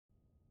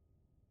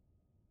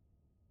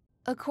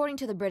According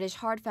to the British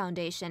Heart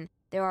Foundation,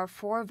 there are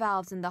 4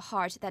 valves in the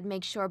heart that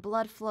make sure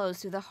blood flows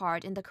through the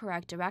heart in the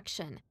correct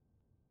direction.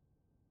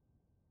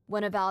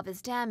 When a valve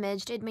is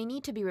damaged, it may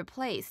need to be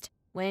replaced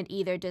when it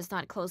either does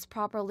not close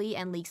properly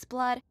and leaks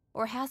blood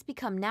or has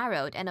become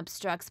narrowed and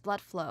obstructs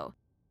blood flow.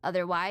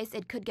 Otherwise,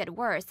 it could get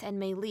worse and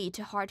may lead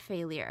to heart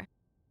failure.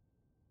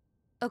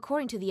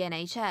 According to the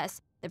NHS,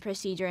 the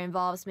procedure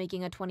involves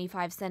making a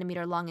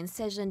 25-centimeter long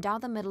incision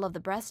down the middle of the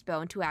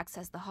breastbone to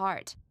access the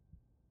heart.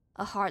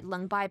 A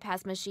heart-lung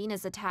bypass machine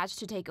is attached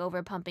to take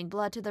over pumping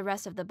blood to the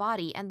rest of the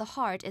body, and the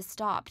heart is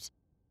stopped.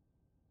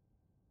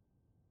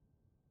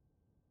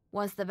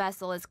 Once the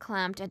vessel is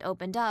clamped and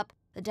opened up,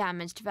 the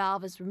damaged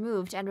valve is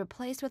removed and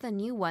replaced with a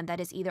new one that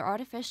is either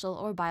artificial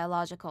or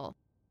biological.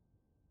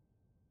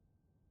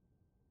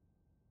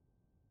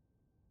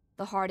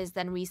 The heart is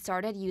then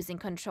restarted using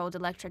controlled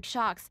electric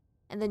shocks,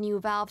 and the new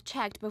valve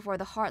checked before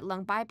the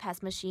heart-lung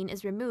bypass machine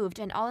is removed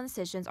and all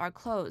incisions are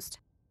closed.